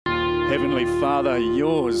Heavenly Father,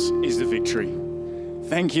 yours is the victory.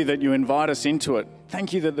 Thank you that you invite us into it.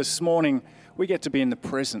 Thank you that this morning we get to be in the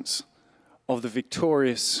presence of the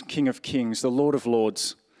victorious King of Kings, the Lord of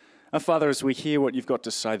Lords. Father, as we hear what you've got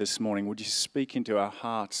to say this morning, would you speak into our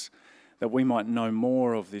hearts that we might know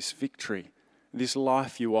more of this victory, this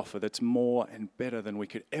life you offer that's more and better than we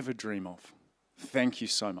could ever dream of. Thank you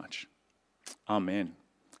so much. Amen.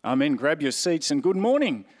 Amen. Grab your seats and good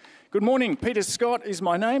morning. Good morning. Peter Scott is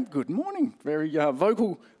my name. Good morning. Very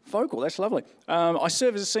vocal. That's lovely. I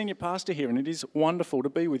serve as a senior pastor here, and it is wonderful to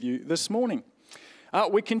be with you this morning.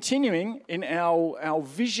 We're continuing in our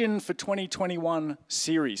Vision for 2021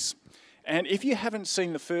 series. And if you haven't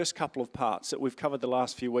seen the first couple of parts that we've covered the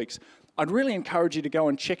last few weeks, I'd really encourage you to go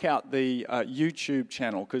and check out the YouTube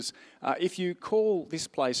channel, because if you call this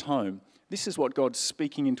place home, this is what God's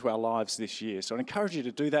speaking into our lives this year. So I encourage you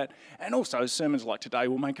to do that. And also sermons like today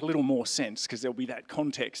will make a little more sense because there'll be that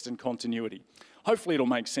context and continuity. Hopefully it'll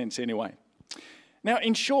make sense anyway. Now,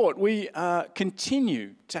 in short, we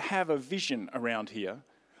continue to have a vision around here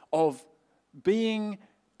of being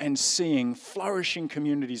and seeing flourishing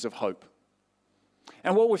communities of hope.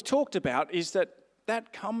 And what we've talked about is that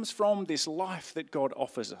comes from this life that God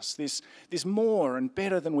offers us, this more and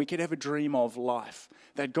better than we could ever dream of life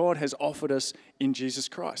that God has offered us in Jesus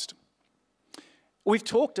Christ. We've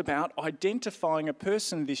talked about identifying a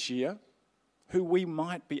person this year who we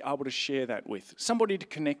might be able to share that with, somebody to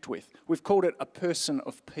connect with. We've called it a person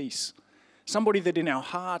of peace, somebody that in our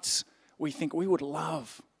hearts we think we would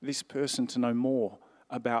love this person to know more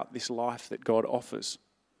about this life that God offers.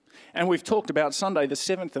 And we've talked about Sunday, the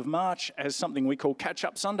 7th of March, as something we call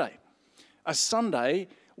Catch-Up Sunday. A Sunday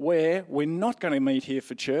where we're not going to meet here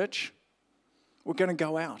for church. We're going to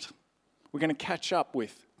go out. We're going to catch up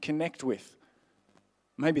with, connect with,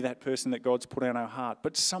 maybe that person that God's put on our heart,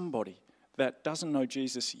 but somebody that doesn't know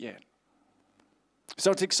Jesus yet.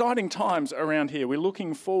 So it's exciting times around here. We're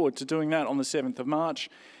looking forward to doing that on the 7th of March.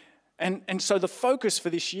 And so the focus for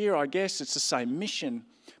this year, I guess, it's the same mission,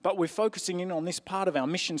 but we're focusing in on this part of our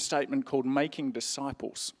mission statement called making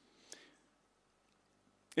disciples.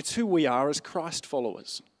 It's who we are as Christ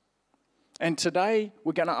followers. And today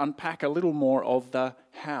we're going to unpack a little more of the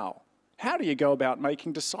how. How do you go about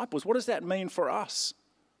making disciples? What does that mean for us?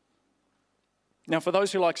 Now, for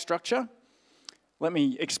those who like structure, let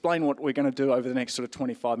me explain what we're going to do over the next sort of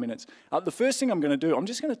 25 minutes. The first thing I'm going to do, I'm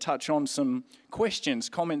just going to touch on some questions,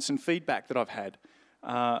 comments and feedback that I've had.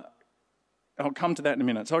 I'll come to that in a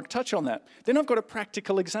minute. So I'll touch on that. Then I've got a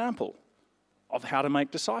practical example of how to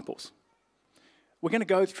make disciples. We're going to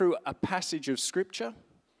go through a passage of Scripture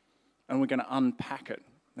and we're going to unpack it.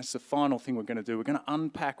 That's the final thing we're going to do. We're going to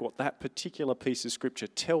unpack what that particular piece of Scripture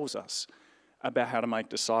tells us about how to make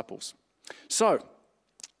disciples. So,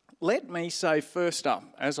 let me say first up,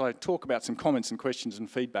 as I talk about some comments and questions and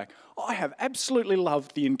feedback, I have absolutely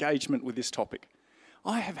loved the engagement with this topic.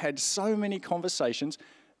 I have had so many conversations,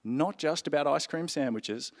 not just about ice cream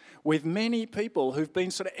sandwiches, with many people who've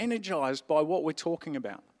been sort of energized by what we're talking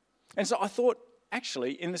about. And so I thought,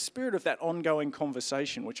 actually, in the spirit of that ongoing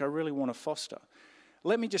conversation, which I really want to foster,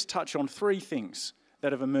 let me just touch on 3 things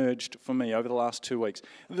that have emerged for me over the last 2 weeks.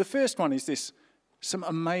 The first one is this: some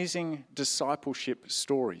amazing discipleship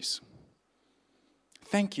stories.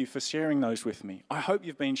 Thank you for sharing those with me. I hope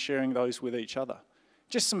you've been sharing those with each other.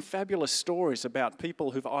 Just some fabulous stories about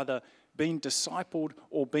people who've either been discipled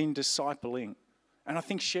or been discipling. And I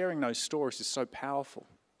think sharing those stories is so powerful.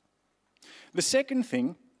 The second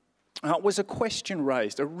thing was a question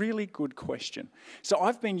raised, a really good question. So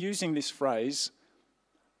I've been using this phrase,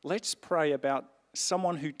 let's pray about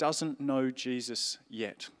someone who doesn't know Jesus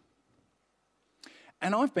yet.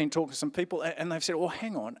 And I've been talking to some people and they've said, well,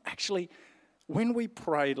 hang on, actually, when we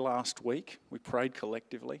prayed last week, we prayed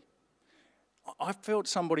collectively, I felt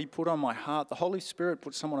somebody put on my heart, the Holy Spirit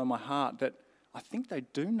put someone on my heart that I think they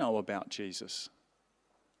do know about Jesus.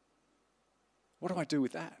 What do I do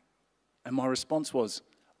with that? And my response was,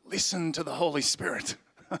 listen to the Holy Spirit.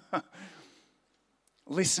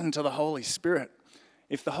 Listen to the Holy Spirit.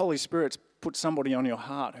 If the Holy Spirit's put somebody on your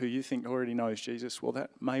heart who you think already knows Jesus, well,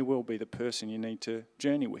 that may well be the person you need to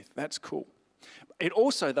journey with. That's cool. It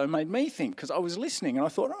also, though, made me think, because I was listening and I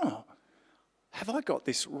thought, have I got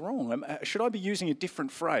this wrong? Should I be using a different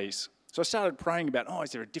phrase? So I started praying about,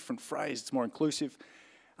 is there a different phrase that's more inclusive?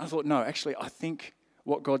 And I thought, no, actually, I think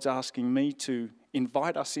what God's asking me to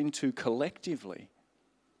invite us into collectively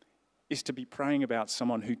is to be praying about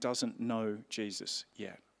someone who doesn't know Jesus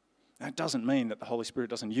yet. That doesn't mean that the Holy Spirit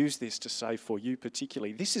doesn't use this to say for you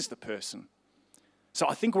particularly, this is the person. So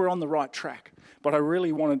I think we're on the right track. But I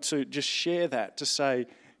really wanted to just share that to say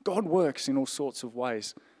God works in all sorts of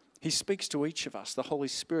ways. He speaks to each of us. The Holy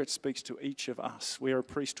Spirit speaks to each of us. We are a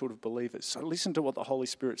priesthood of believers. So listen to what the Holy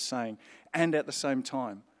Spirit's saying. And at the same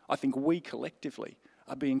time, I think we collectively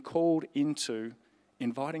are being called into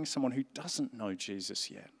inviting someone who doesn't know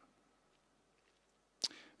Jesus yet.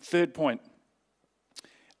 Third point,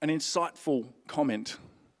 an insightful comment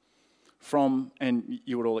from, and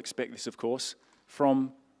you would all expect this, of course,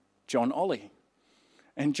 from John Ollie.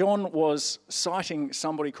 And John was citing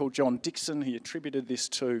somebody called John Dixon. He attributed this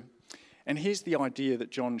to. And here's the idea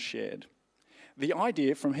that John shared. The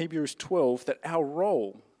idea from Hebrews 12 that our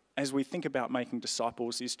role as we think about making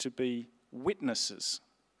disciples is to be witnesses.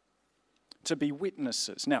 To be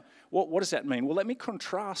witnesses. Now, what does that mean? Well, let me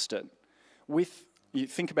contrast it with, you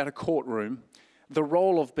think about a courtroom, the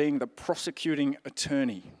role of being the prosecuting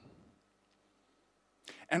attorney.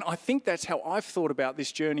 And I think that's how I've thought about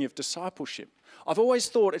this journey of discipleship. I've always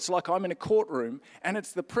thought it's like I'm in a courtroom and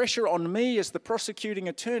it's the pressure on me as the prosecuting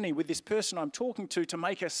attorney with this person I'm talking to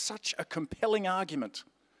make such a compelling argument.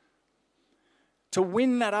 To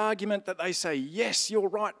win that argument that they say, yes, you're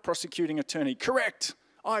right, prosecuting attorney, correct,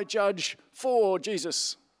 I judge for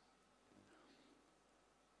Jesus.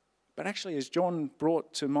 But actually, as John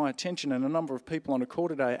brought to my attention and a number of people on a call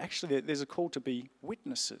today, actually there's a call to be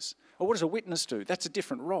witnesses. Well, what does a witness do? That's a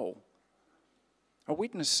different role. A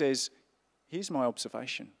witness says, here's my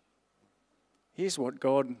observation. Here's what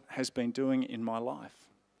God has been doing in my life.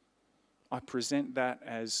 I present that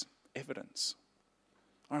as evidence.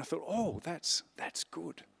 And I thought, oh, that's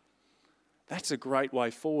good. That's a great way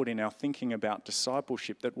forward in our thinking about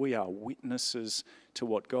discipleship, that we are witnesses to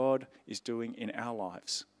what God is doing in our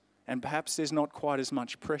lives. And perhaps there's not quite as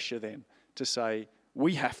much pressure then to say,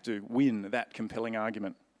 we have to win that compelling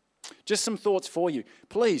argument. Just some thoughts for you.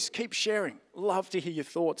 Please keep sharing. Love to hear your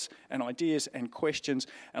thoughts and ideas and questions,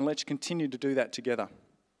 and let's continue to do that together.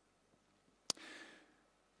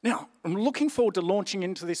 Now, I'm looking forward to launching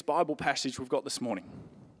into this Bible passage we've got this morning.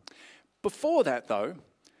 Before that, though,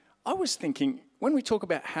 I was thinking, when we talk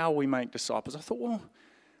about how we make disciples, I thought, well,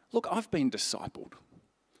 look, I've been discipled.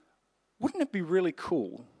 Wouldn't it be really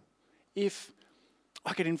cool if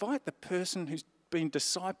I could invite the person who's been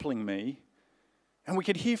discipling me and we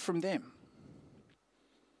could hear from them?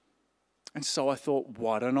 And so I thought,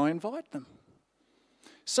 why don't I invite them?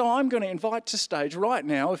 So I'm going to invite to stage right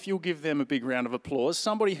now, if you'll give them a big round of applause,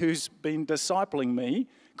 somebody who's been discipling me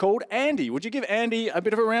called Andy. Would you give Andy a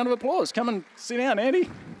bit of a round of applause? Come and sit down, Andy.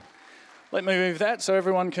 Let me move that so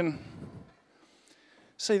everyone can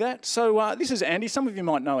see that. So this is Andy. Some of you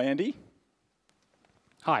might know Andy.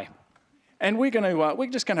 Hi. And we're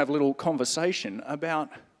just going to have a little conversation about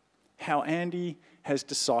how Andy has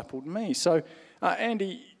discipled me. So,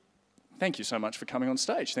 Andy, thank you so much for coming on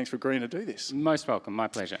stage. Thanks for agreeing to do this. Most welcome. My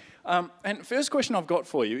pleasure. And first question I've got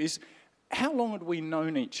for you is, how long had we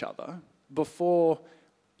known each other before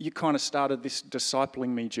you kind of started this discipling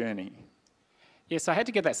me journey? Yes, I had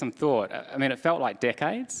to give that some thought. I mean, it felt like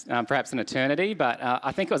decades, perhaps an eternity, but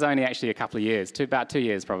I think it was only actually a couple of years, about 2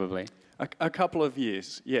 years probably. A couple of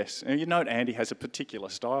years, yes. And you note Andy has a particular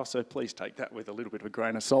style, so please take that with a little bit of a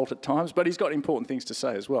grain of salt at times, but he's got important things to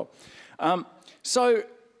say as well. So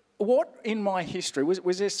what in my history,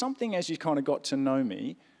 was there something as you kind of got to know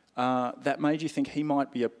me that made you think he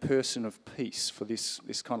might be a person of peace for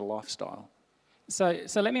this kind of lifestyle? So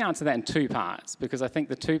let me answer that in two parts, because I think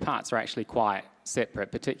the two parts are actually quite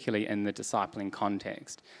separate, particularly in the discipling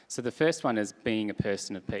context. So the first one is being a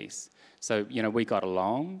person of peace. So, we got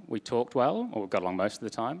along, we talked well, or we got along most of the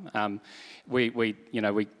time. We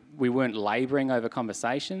weren't labouring over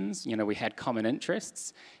conversations, we had common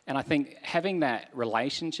interests. And I think having that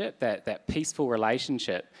relationship, that peaceful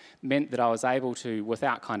relationship, meant that I was able to,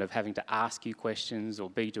 without kind of having to ask you questions or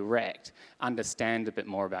be direct, understand a bit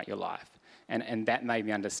more about your life. And that made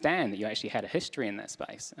me understand that you actually had a history in that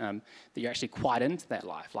space, that you're actually quite into that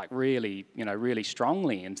life, like really, really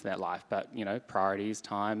strongly into that life. But, priorities,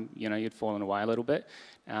 time, you'd fallen away a little bit,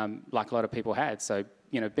 like a lot of people had. So,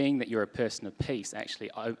 being that you're a person of peace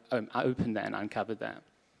actually opened that and uncovered that.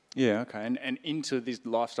 Yeah, okay. And into this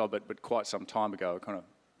lifestyle, but quite some time ago, kind of,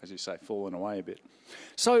 as you say, fallen away a bit.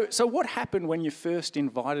 So what happened when you first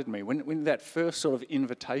invited me, when that first sort of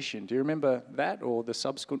invitation? Do you remember that or the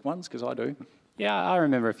subsequent ones? Because I do. Yeah, I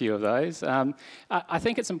remember a few of those. I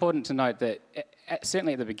think it's important to note that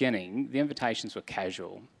certainly at the beginning, the invitations were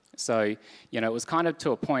casual. So, it was kind of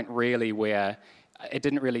to a point really where it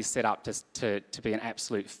didn't really set up to be an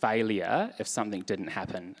absolute failure if something didn't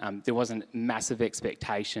happen. There wasn't massive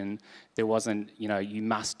expectation. There wasn't, you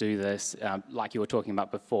must do this, like you were talking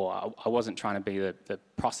about before. I wasn't trying to be the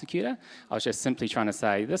prosecutor. I was just simply trying to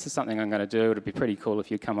say, this is something I'm going to do. It'd be pretty cool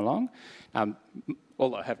if you come along.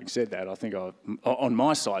 Although, having said that, I think on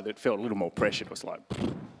my side, it felt a little more pressure. It was like...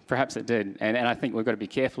 Perhaps it did, and I think we've got to be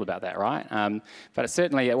careful about that, right? But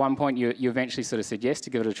certainly at one point you eventually sort of said yes to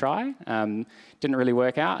give it a try. Didn't really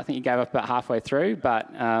work out. I think you gave up about halfway through,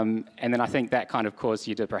 and then I think that kind of caused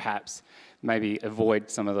you to perhaps maybe avoid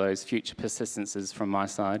some of those future persistences from my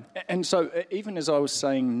side. And so even as I was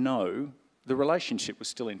saying no, the relationship was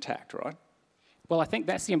still intact, right? Well, I think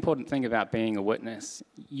that's the important thing about being a witness.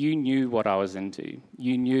 You knew what I was into.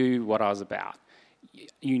 You knew what I was about.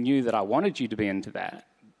 You knew that I wanted you to be into that.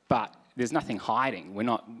 But there's nothing hiding. We're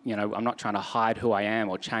not, I'm not trying to hide who I am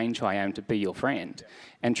or change who I am to be your friend.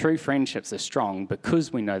 And true friendships are strong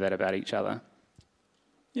because we know that about each other.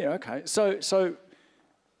 Yeah, okay. So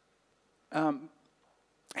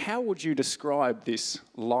how would you describe this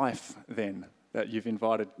life then that you've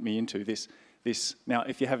invited me into? This now,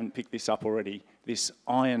 if you haven't picked this up already, this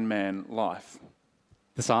Ironman life.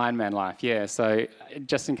 This Ironman life, yeah. So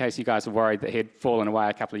just in case you guys were worried that he'd fallen away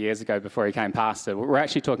a couple of years ago before he came pastor, we're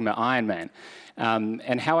actually talking about Ironman.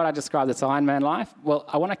 And how would I describe this Ironman life? Well,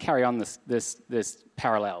 I want to carry on this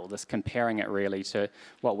parallel, this comparing it really to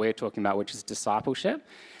what we're talking about, which is discipleship.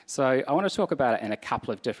 So I want to talk about it in a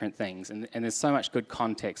couple of different things, and there's so much good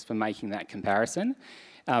context for making that comparison.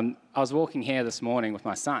 I was walking here this morning with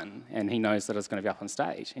my son, and he knows that I was going to be up on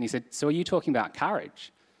stage. And he said, "So are you talking about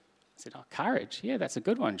courage?" I said, "Oh, courage? Yeah, that's a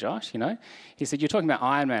good one, Josh, He said, "You're talking about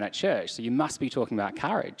Ironman at church, so you must be talking about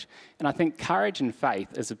courage." And I think courage and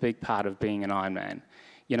faith is a big part of being an Ironman.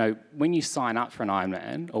 When you sign up for an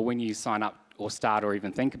Ironman, or when you sign up or start or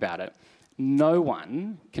even think about it, no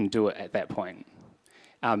one can do it at that point.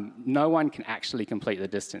 No one can actually complete the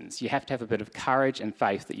distance. You have to have a bit of courage and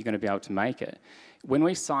faith that you're going to be able to make it. When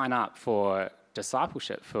we sign up for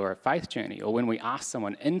discipleship, for a faith journey, or when we ask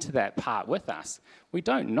someone into that part with us, we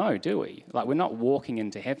don't know, do we? Like, we're not walking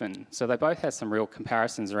into heaven. So they both have some real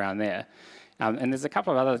comparisons around there. And there's a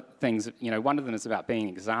couple of other things. One of them is about being an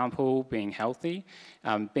example, being healthy,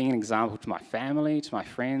 being an example to my family, to my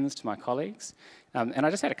friends, to my colleagues. And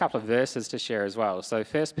I just had a couple of verses to share as well. So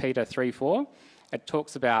 1 Peter 3:4, it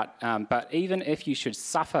talks about, but even if you should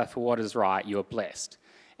suffer for what is right, you are blessed.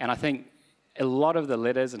 And I think a lot of the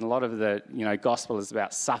letters and a lot of the gospel is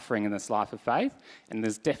about suffering in this life of faith, and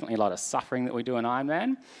there's definitely a lot of suffering that we do in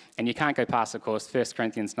Ironman. And you can't go past, of course, 1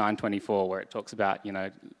 Corinthians 9:24, where it talks about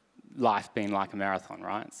life being like a marathon,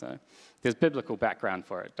 right? So there's biblical background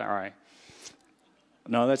for it. Don't worry.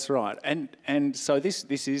 No, that's right. And so this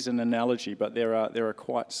is an analogy, but there are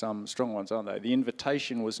quite some strong ones, aren't they? The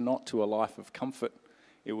invitation was not to a life of comfort;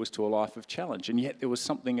 it was to a life of challenge, and yet there was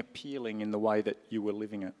something appealing in the way that you were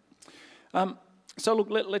living it. So look,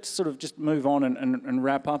 let's sort of just move on and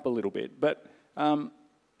wrap up a little bit. But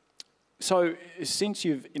so since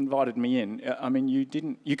you've invited me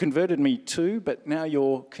in, you converted me too, but now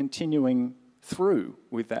you're continuing through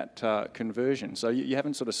with that conversion. So you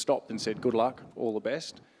haven't sort of stopped and said, "Good luck, all the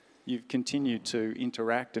best." You've continued to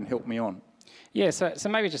interact and help me on. Yeah, so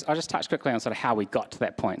maybe I'll just touch quickly on sort of how we got to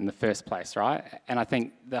that point in the first place, right? And I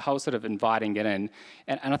think the whole sort of inviting it in,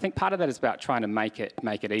 and I think part of that is about trying to make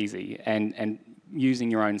it easy and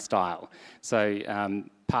using your own style. So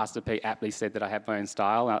Pastor Pete aptly said that I have my own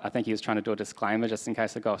style. I think he was trying to do a disclaimer just in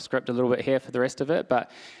case I go off script a little bit here for the rest of it. But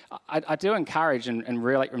I do encourage in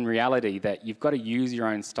reality that you've got to use your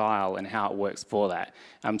own style and how it works for that.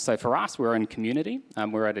 So for us, we're in community.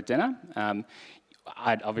 We're at a dinner.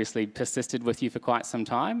 I'd obviously persisted with you for quite some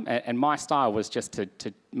time, and my style was just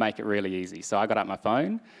to make it really easy. So I got out my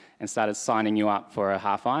phone and started signing you up for a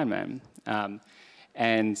half Ironman.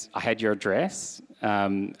 And I had your address,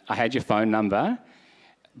 I had your phone number,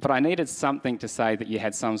 but I needed something to say that you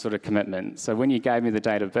had some sort of commitment. So when you gave me the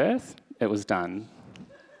date of birth, it was done.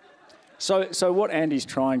 So what Andy's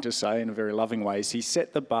trying to say in a very loving way is he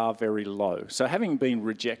set the bar very low. So having been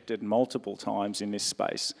rejected multiple times in this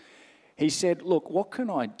space, he said, "Look, what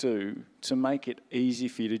can I do to make it easy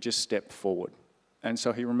for you to just step forward?" And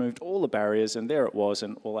so he removed all the barriers, and there it was,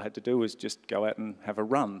 and all I had to do was just go out and have a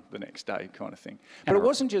run the next day, kind of thing. But it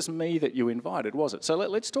wasn't just me that you invited, was it? So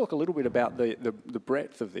let's talk a little bit about the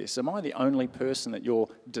breadth of this. Am I the only person that you're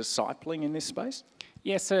discipling in this space?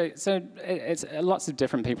 Yeah, so it's lots of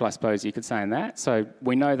different people, I suppose you could say in that. So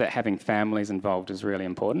we know that having families involved is really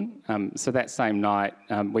important. So that same night,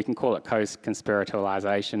 we can call it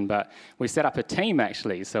co-conspiratorialisation, but we set up a team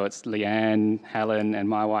actually. So it's Leanne, Helen, and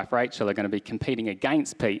my wife Rachel are going to be competing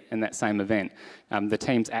against Pete in that same event. The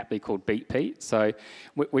team's aptly called Beat Pete. So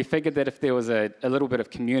we figured that if there was a little bit of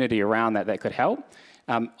community around that could help.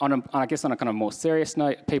 I guess on a kind of more serious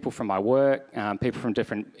note, people from my work, people from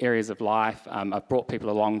different areas of life, I've brought people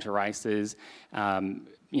along to races.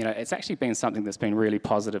 It's actually been something that's been really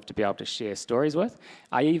positive to be able to share stories with.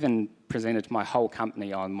 I even presented to my whole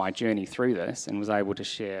company on my journey through this and was able to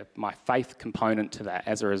share my faith component to that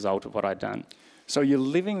as a result of what I'd done. So you're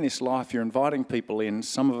living this life, you're inviting people in.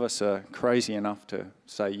 Some of us are crazy enough to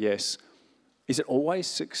say yes. Is it always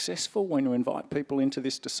successful when you invite people into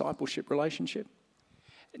this discipleship relationship?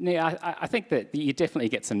 Yeah, I think that you definitely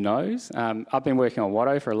get some no's. I've been working on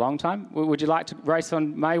Watto for a long time. Would you like to race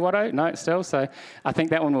on May Watto? No, still. So I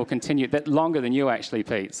think that one will continue. That longer than you actually,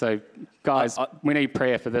 Pete. So guys, we need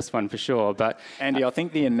prayer for this one for sure. But Andy, I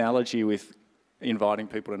think the analogy with inviting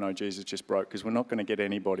people to know Jesus just broke, because we're not going to get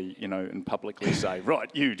anybody, and publicly say, right,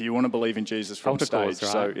 do you want to believe in Jesus from the stage?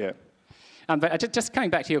 Right? So yeah. But just coming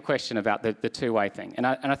back to your question about the two-way thing, and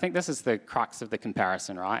I think this is the crux of the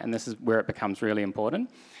comparison, right? And this is where it becomes really important.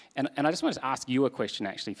 And I just wanted to ask you a question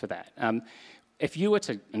actually for that. If you were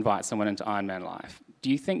to invite someone into Ironman life, do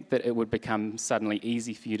you think that it would become suddenly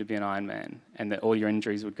easy for you to be an Ironman and that all your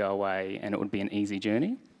injuries would go away and it would be an easy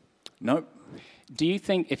journey? Nope. Do you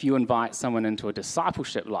think if you invite someone into a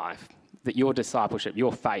discipleship life, that your discipleship,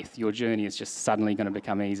 your faith, your journey is just suddenly going to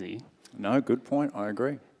become easy? No, good point. I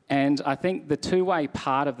agree. And I think the two-way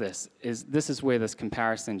part of this is where this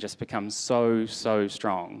comparison just becomes so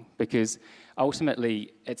strong, because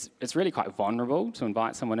ultimately it's really quite vulnerable to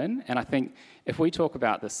invite someone in. And I think if we talk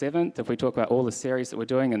about the seventh, if we talk about all the series that we're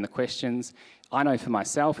doing and the questions, I know for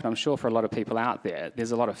myself, and I'm sure for a lot of people out there,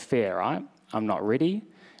 there's a lot of fear, right? I'm not ready.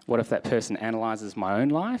 What if that person analyzes my own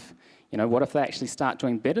life? What if they actually start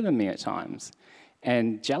doing better than me at times?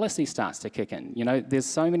 And jealousy starts to kick in. There's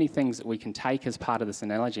so many things that we can take as part of this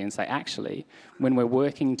analogy and say, actually, when we're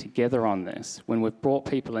working together on this, when we've brought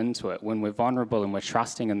people into it, when we're vulnerable and we're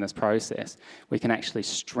trusting in this process, we can actually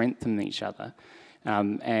strengthen each other.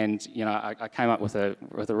 I came up with a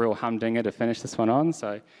real humdinger to finish this one on.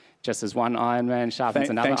 So just as one Iron Man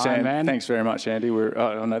sharpens another Iron Man. Thanks very much, Andy.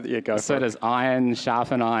 I know that you go. So does iron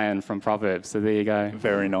sharpen iron from Proverbs. So there you go.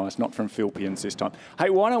 Very nice. Not from Philippians this time.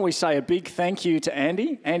 Hey, why don't we say a big thank you to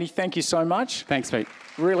Andy? Andy, thank you so much. Thanks, Pete.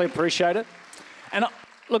 Really appreciate it. And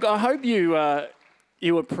look, I hope you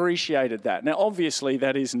appreciated that. Now, obviously,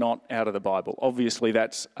 that is not out of the Bible. Obviously,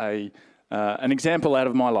 that's an example out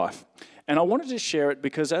of my life. And I wanted to share it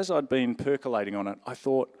because as I'd been percolating on it, I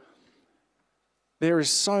thought, there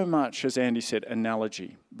is so much, as Andy said,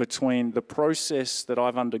 analogy between the process that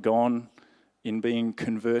I've undergone in being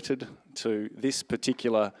converted to this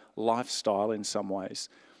particular lifestyle in some ways.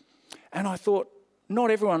 And I thought,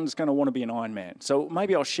 not everyone's going to want to be an Ironman. So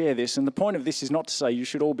maybe I'll share this. And the point of this is not to say you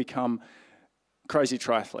should all become crazy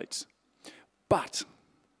triathletes. But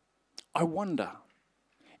I wonder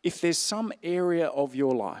if there's some area of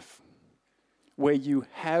your life where you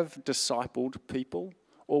have discipled people,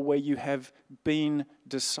 or where you have been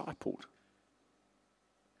discipled.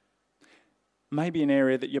 Maybe an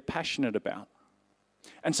area that you're passionate about.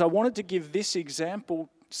 And so I wanted to give this example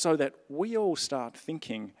so that we all start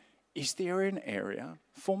thinking, is there an area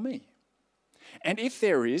for me? And if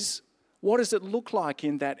there is, what does it look like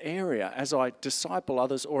in that area as I disciple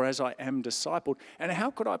others or as I am discipled? And how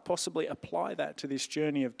could I possibly apply that to this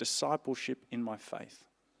journey of discipleship in my faith?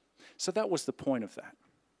 So that was the point of that.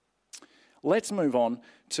 Let's move on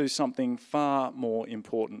to something far more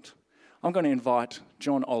important. I'm going to invite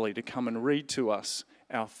John Ollie to come and read to us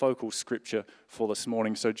our focal scripture for this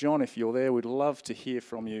morning. So John, if you're there, we'd love to hear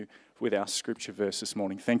from you with our scripture verse this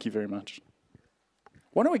morning. Thank you very much.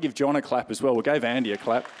 Why don't we give John a clap as well? We gave Andy a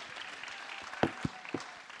clap.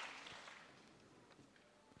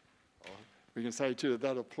 We can say too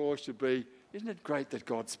that applause should be, isn't it great that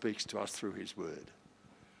God speaks to us through his word?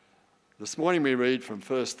 This morning we read from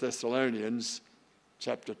 1 Thessalonians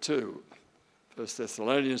chapter 2. 1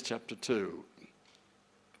 Thessalonians chapter 2.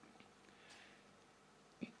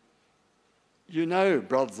 You know,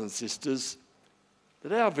 brothers and sisters,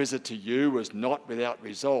 that our visit to you was not without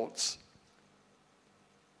results.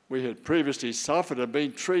 We had previously suffered and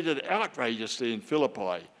been treated outrageously in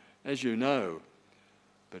Philippi, as you know.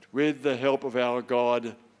 But with the help of our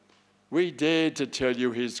God, we dared to tell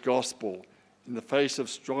you his gospel in the face of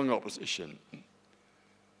strong opposition.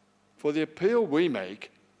 For the appeal we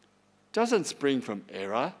make doesn't spring from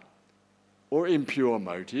error or impure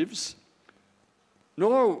motives,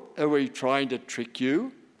 nor are we trying to trick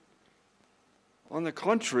you. On the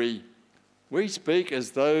contrary, we speak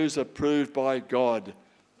as those approved by God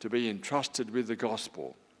to be entrusted with the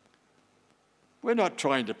gospel. We're not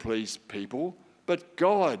trying to please people, but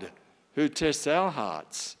God, who tests our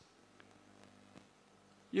hearts.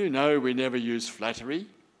 You know we never use flattery,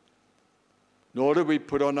 nor do we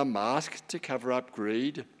put on a mask to cover up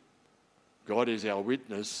greed. God is our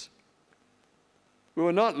witness. We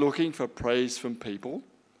were not looking for praise from people,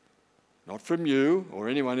 not from you or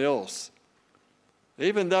anyone else.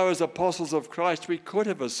 Even though as apostles of Christ we could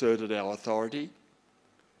have asserted our authority,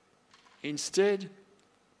 instead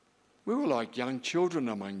we were like young children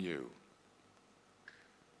among you.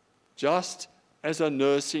 Just as a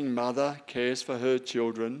nursing mother cares for her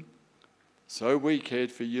children, so we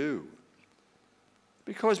cared for you.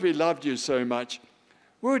 Because we loved you so much,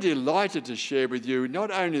 we were delighted to share with you not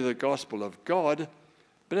only the gospel of God,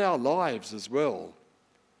 but our lives as well.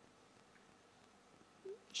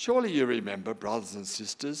 Surely you remember, brothers and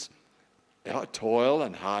sisters, our toil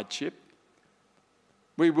and hardship.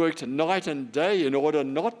 We worked night and day in order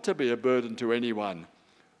not to be a burden to anyone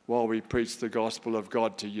while we preached the gospel of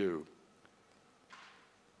God to you.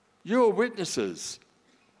 You are witnesses,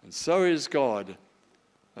 and so is God,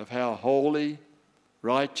 of how holy,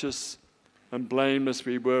 righteous, and blameless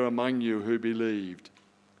we were among you who believed.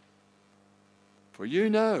 For you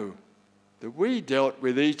know that we dealt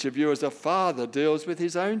with each of you as a father deals with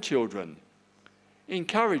his own children,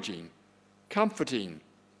 encouraging, comforting,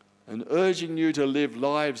 and urging you to live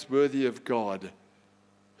lives worthy of God,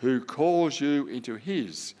 who calls you into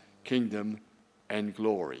his kingdom and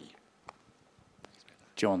glory.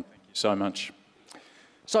 John, thank you so much.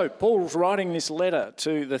 So Paul's writing this letter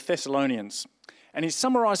to the Thessalonians, and he's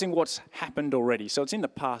summarising what's happened already. So it's in the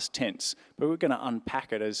past tense, but we're going to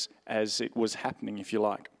unpack it as it was happening, if you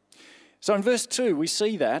like. So in verse 2, we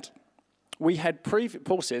see that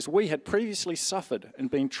Paul says, we had previously suffered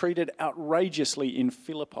and been treated outrageously in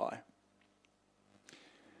Philippi.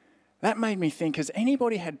 That made me think, has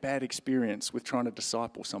anybody had bad experience with trying to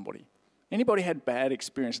disciple somebody? Anybody had bad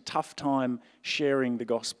experience, a tough time sharing the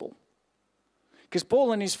gospel? Because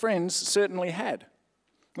Paul and his friends certainly had.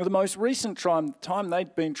 Well, the most recent time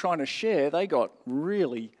they'd been trying to share, they got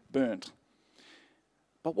really burnt.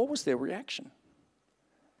 But what was their reaction?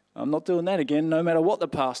 I'm not doing that again, no matter what the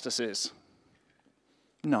pastor says.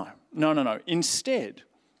 No. Instead,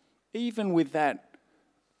 even with that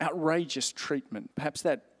outrageous treatment, perhaps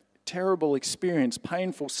that terrible experience,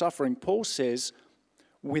 painful suffering, Paul says,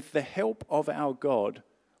 with the help of our God,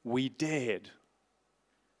 we dared.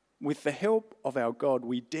 With the help of our God,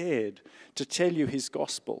 we dared to tell you his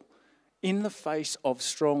gospel in the face of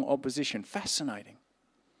strong opposition. Fascinating.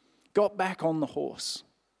 Got back on the horse.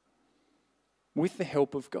 With the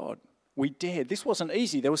help of God, we dared. This wasn't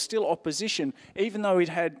easy. There was still opposition. Even though he'd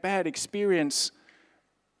had bad experience,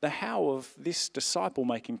 the how of this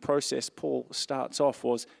disciple-making process, Paul starts off,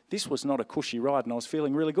 was this was not a cushy ride, and I was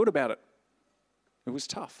feeling really good about it. It was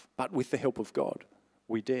tough, but with the help of God,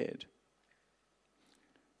 we dared.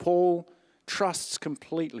 Paul trusts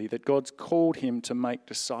completely that God's called him to make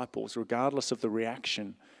disciples, regardless of the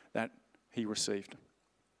reaction that he received.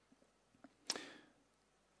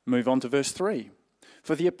 Move on to verse 3.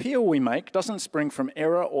 For the appeal we make doesn't spring from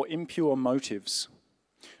error or impure motives,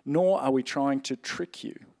 nor are we trying to trick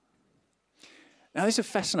you. Now, this is a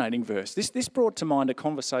fascinating verse. This brought to mind a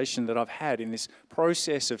conversation that I've had in this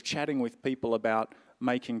process of chatting with people about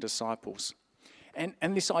making disciples. And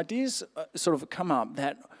this idea's sort of come up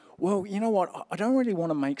that, well, you know what, I don't really want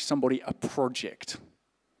to make somebody a project.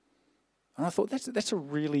 And I thought that's a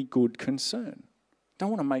really good concern. Don't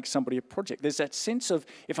want to make somebody a project. There's that sense of,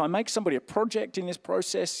 if I make somebody a project in this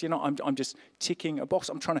process, I'm just ticking a box.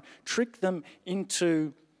 I'm trying to trick them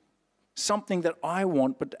into something that I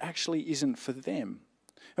want, but actually isn't for them.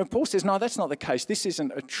 And Paul says, no, that's not the case. This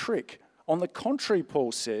isn't a trick. On the contrary,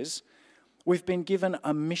 Paul says, we've been given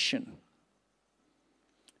a mission.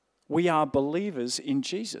 We are believers in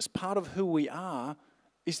Jesus. Part of who we are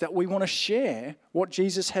is that we want to share what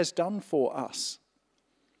Jesus has done for us.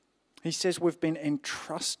 He says we've been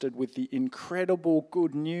entrusted with the incredible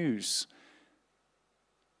good news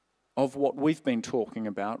of what we've been talking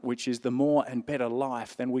about, which is the more and better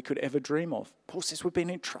life than we could ever dream of. Paul says we've been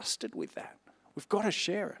entrusted with that. We've got to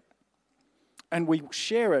share it. And we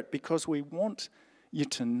share it because we want you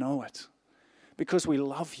to know it, because we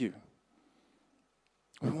love you.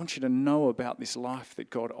 We want you to know about this life that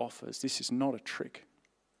God offers. This is not a trick.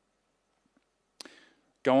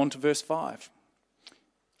 Go on to verse 5.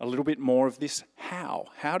 a little bit more of this how.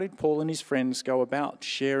 How did Paul and his friends go about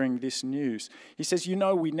sharing this news? He says,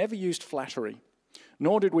 we never used flattery,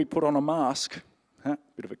 nor did we put on a mask.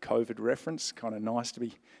 Bit of a COVID reference, kind of nice to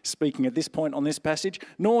be speaking at this point on this passage.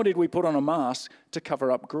 Nor did we put on a mask to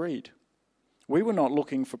cover up greed. We were not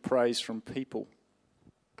looking for praise from people.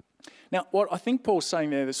 Now, what I think Paul's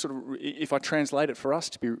saying there, if I translate it for us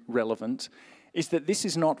to be relevant, is that this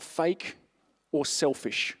is not fake or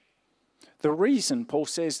selfish. The reason Paul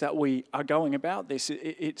says that we are going about this,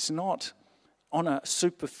 it's not on a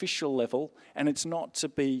superficial level, and it's not to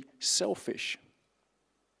be selfish.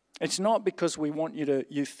 It's not because we want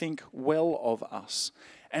you think well of us,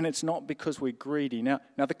 and it's not because we're greedy. Now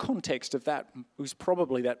the context of that was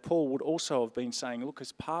probably that Paul would also have been saying, look,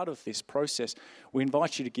 as part of this process, we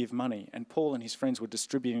invite you to give money, and Paul and his friends were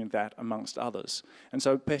distributing that amongst others. And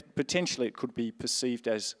so potentially it could be perceived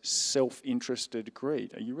as self-interested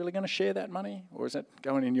greed. Are you really going to share that money, or is that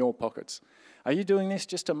going in your pockets? Are you doing this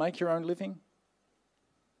just to make your own living?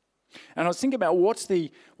 And I was thinking about what's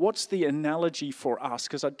the analogy for us,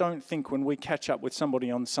 because I don't think when we catch up with somebody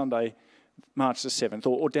on Sunday, March the 7th,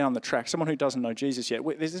 or down the track, someone who doesn't know Jesus yet,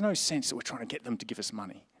 there's no sense that we're trying to get them to give us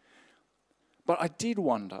money. But I did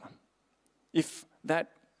wonder if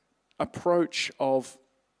that approach of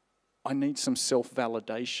I need some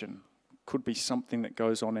self-validation could be something that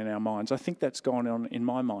goes on in our minds. I think that's gone on in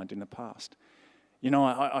my mind in the past.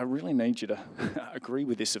 I really need you to agree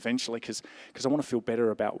with this eventually because I want to feel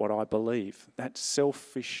better about what I believe. That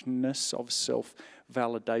selfishness of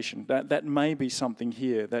self-validation, that may be something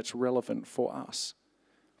here that's relevant for us.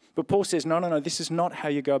 But Paul says, no, this is not how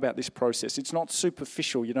you go about this process. It's not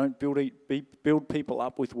superficial. You don't build people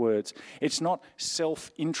up with words. It's not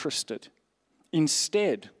self-interested.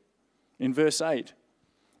 Instead, in verse 8,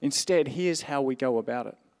 here's how we go about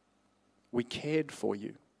it. We cared for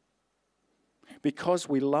you. Because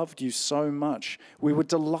we loved you so much, we were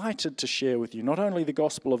delighted to share with you not only the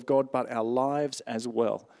gospel of God, but our lives as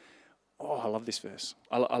well. Oh, I love this verse.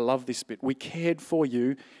 I love this bit. We cared for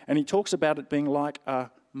you, and he talks about it being like a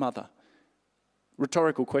mother.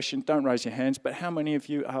 Rhetorical question, don't raise your hands, but how many of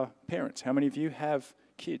you are parents? How many of you have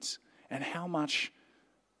kids? And how much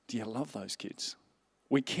do you love those kids?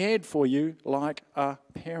 We cared for you like a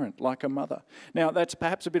parent, like a mother. Now, that's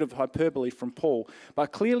perhaps a bit of hyperbole from Paul,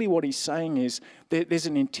 but clearly what he's saying is there's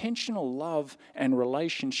an intentional love and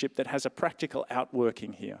relationship that has a practical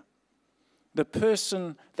outworking here. The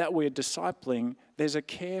person that we're discipling, there's a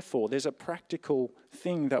care for, there's a practical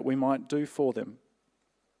thing that we might do for them.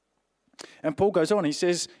 And Paul goes on, he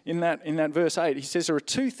says in that verse 8, he says there are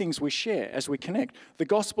two things we share as we connect, the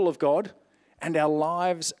gospel of God and our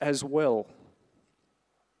lives as well.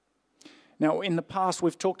 Now, in the past,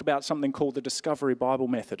 we've talked about something called the Discovery Bible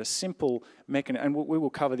Method, a simple mechanism, and we will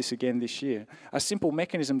cover this again this year, a simple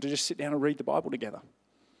mechanism to just sit down and read the Bible together.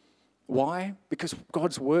 Why? Because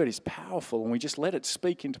God's word is powerful, and we just let it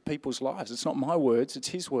speak into people's lives. It's not my words, it's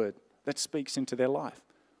his word that speaks into their life.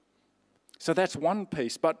 So that's one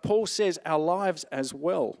piece, but Paul says our lives as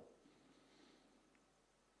well.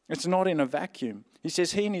 It's not in a vacuum. He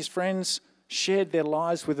says he and his friends shared their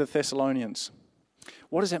lives with the Thessalonians.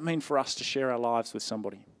 What does that mean for us to share our lives with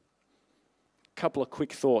somebody? A couple of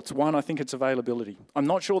quick thoughts. One, I think it's availability. I'm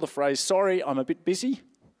not sure the phrase, sorry, I'm a bit busy,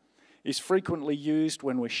 is frequently used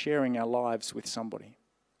when we're sharing our lives with somebody.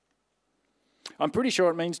 I'm pretty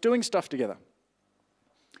sure it means doing stuff together.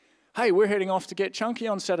 Hey, we're heading off to get chunky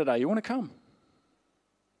on Saturday. You want to come?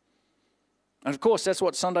 And of course, that's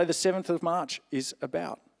what Sunday the 7th of March is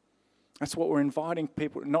about. That's what we're inviting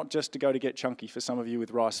people, not just to go to get chunky for some of you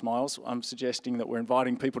with rice smiles. I'm suggesting that we're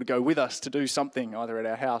inviting people to go with us to do something, either at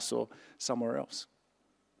our house or somewhere else.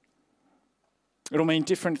 It'll mean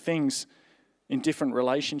different things in different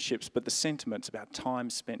relationships, but the sentiments about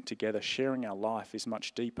time spent together, sharing our life, is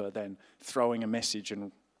much deeper than throwing a message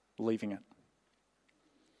and leaving it.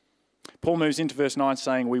 Paul moves into verse 9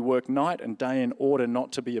 saying, we work night and day in order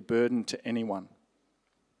not to be a burden to anyone.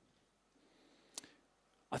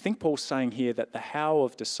 I think Paul's saying here that the how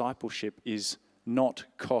of discipleship is not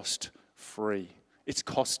cost-free. It's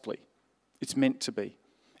costly. It's meant to be.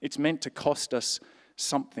 It's meant to cost us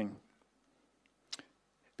something.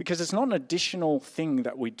 Because it's not an additional thing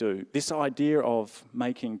that we do. This idea of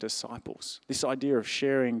making disciples, this idea of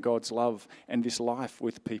sharing God's love and this life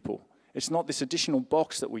with people, it's not this additional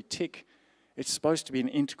box that we tick. It's supposed to be an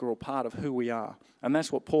integral part of who we are. And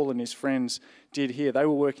that's what Paul and his friends did here. They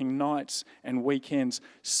were working nights and weekends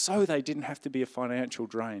so they didn't have to be a financial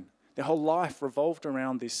drain. Their whole life revolved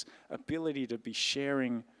around this ability to be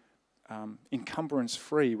sharing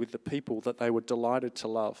encumbrance-free with the people that they were delighted to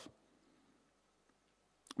love.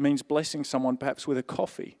 means blessing someone perhaps with a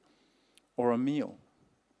coffee or a meal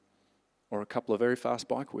or a couple of very fast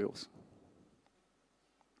bike wheels.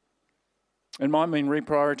 It might mean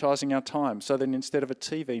reprioritising our time so that instead of a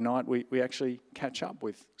TV night, we actually catch up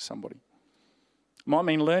with somebody. It might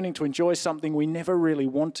mean learning to enjoy something we never really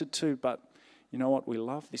wanted to, but you know what, we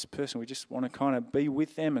love this person, we just want to kind of be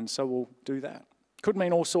with them, and so we'll do that. Could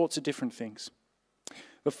mean all sorts of different things.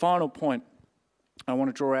 The final point I want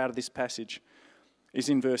to draw out of this passage is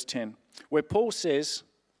in verse 10, where Paul says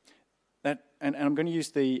that, and I'm going to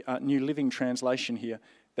use the New Living Translation here,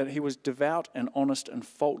 that he was devout and honest and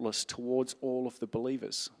faultless towards all of the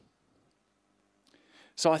believers.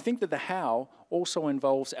 So I think that the how also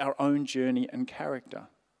involves our own journey and character.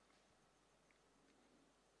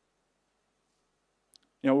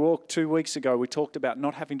 You know, 2 weeks ago, we talked about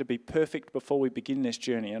not having to be perfect before we begin this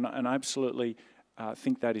journey, and I absolutely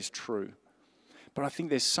think that is true. But I think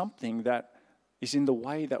there's something that is in the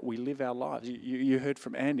way that we live our lives. You heard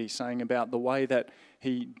from Andy saying about the way that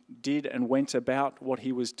he did and went about what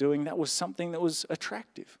he was doing. That was something that was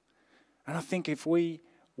attractive. And I think if we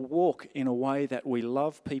walk in a way that we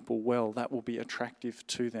love people well, that will be attractive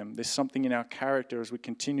to them. There's something in our character as we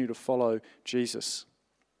continue to follow Jesus.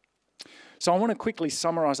 So I want to quickly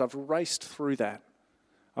summarize. I've raced through that,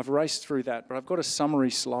 but I've got a summary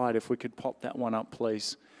slide, if we could pop that one up,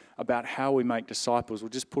 please, about how we make disciples. We'll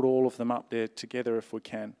just put all of them up there together if we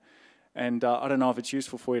can. And I don't know if it's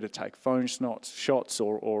useful for you to take phone shots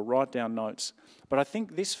or write down notes, but I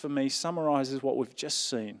think this, for me, summarizes what we've just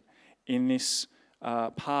seen in this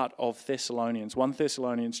part of Thessalonians, 1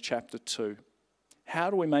 Thessalonians chapter 2. How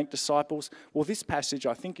do we make disciples? Well, this passage,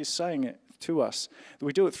 I think, is saying it to us, that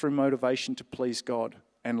we do it through motivation to please God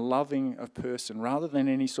and loving a person rather than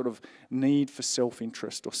any sort of need for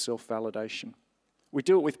self-interest or self-validation. We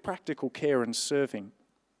do it with practical care and serving.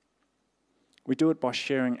 We do it by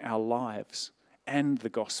sharing our lives and the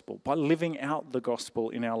gospel, by living out the gospel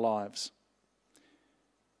in our lives.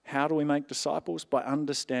 How do we make disciples? By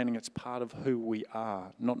understanding it's part of who we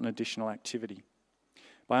are, not an additional activity.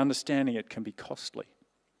 By understanding it can be costly.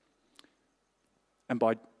 And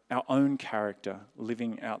by our own character,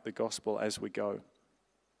 living out the gospel as we go.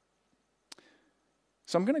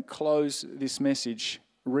 So I'm going to close this message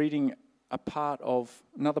reading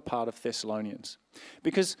another part of Thessalonians.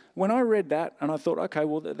 Because when I read that and I thought, okay,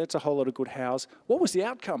 well, that's a whole lot of good hows, what was the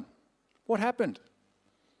outcome? What happened?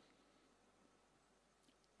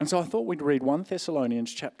 And so I thought we'd read 1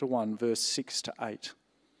 Thessalonians chapter 1, verse 6 to 8,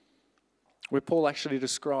 where Paul actually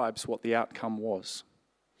describes what the outcome was.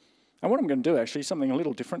 And what I'm going to do actually is something a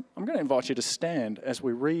little different. I'm going to invite you to stand as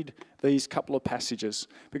we read these couple of passages,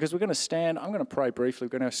 because we're going to stand. I'm going to pray briefly.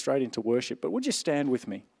 We're going to go straight into worship, but would you stand with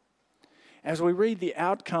me as we read the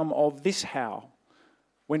outcome of this how,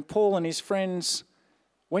 when Paul and his friends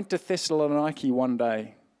went to Thessaloniki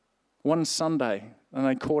one Sunday, and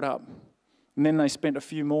they caught up, and then they spent a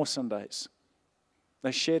few more Sundays.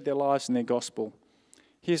 They shared their lives and their gospel.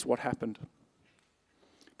 Here's what happened.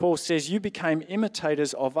 Paul says, you became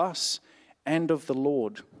imitators of us and of the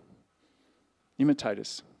Lord.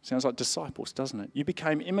 Imitators. Sounds like disciples, doesn't it? You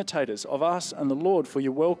became imitators of us and the Lord, for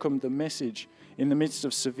you welcomed the message in the midst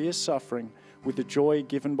of severe suffering with the joy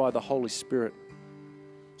given by the Holy Spirit.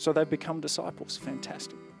 So they've become disciples.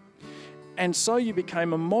 Fantastic. And so you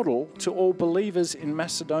became a model to all believers in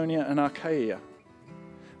Macedonia and Achaia.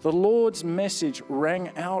 The Lord's message rang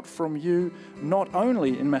out from you not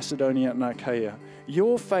only in Macedonia and Achaia.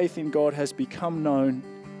 Your faith in God has become known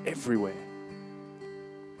everywhere.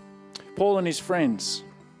 Paul and his friends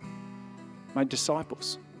made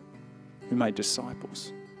disciples who made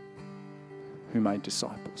disciples who made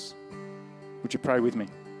disciples. Would you pray with me?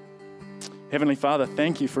 Heavenly Father,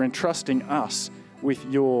 thank you for entrusting us with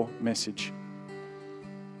your message.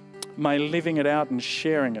 May living it out and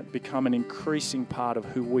sharing it become an increasing part of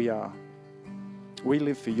who we are. We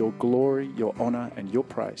live for your glory, your honor, and your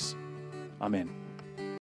praise. Amen.